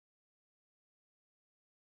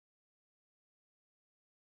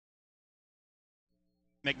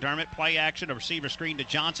McDermott, play action, a receiver screen to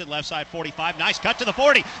Johnson, left side 45, nice cut to the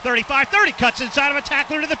 40, 35, 30, cuts inside of a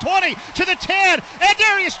tackler to the 20, to the 10, and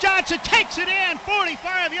Darius Johnson takes it in,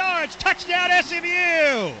 45 yards, touchdown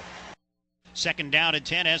SMU! Second down and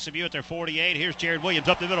 10, SMU at their 48. Here's Jared Williams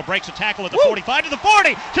up the middle, breaks a tackle at the 45, to the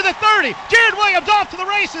 40, to the 30. Jared Williams off to the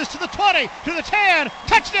races, to the 20, to the 10.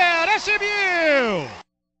 Touchdown, SMU!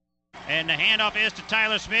 And the handoff is to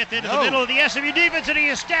Tyler Smith into the middle of the SMU defense, and he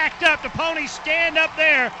is stacked up. The Ponies stand up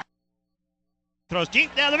there. Throws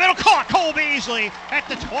deep down the middle, caught Cole Beasley at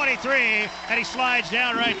the 23, and he slides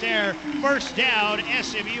down right there. First down,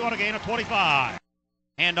 SMU on a gain of 25.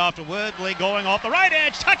 Handoff to Woodley going off the right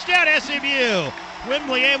edge. Touchdown SMU.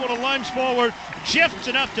 Wimbley able to lunge forward just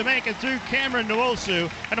enough to make it through Cameron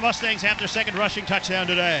Nwosu. And the Mustangs have their second rushing touchdown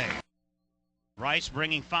today. Rice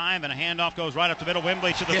bringing 5, and a handoff goes right up the middle.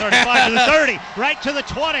 Wimbley to the 35, to the 30, right to the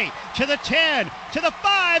 20, to the 10, to the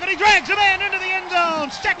 5, and he drags a man into the end zone.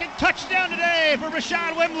 Second touchdown today for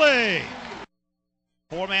Rashad Wimbley.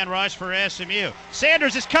 4-man rush for SMU.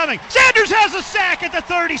 Sanders is coming. Sanders has a sack at the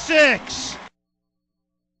 36.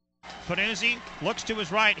 Panuzzi looks to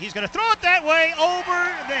his right. He's going to throw it that way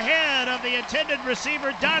over the head of the intended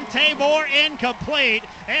receiver, Dante Moore, incomplete.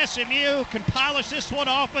 SMU can polish this one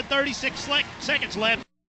off with 36 seconds left.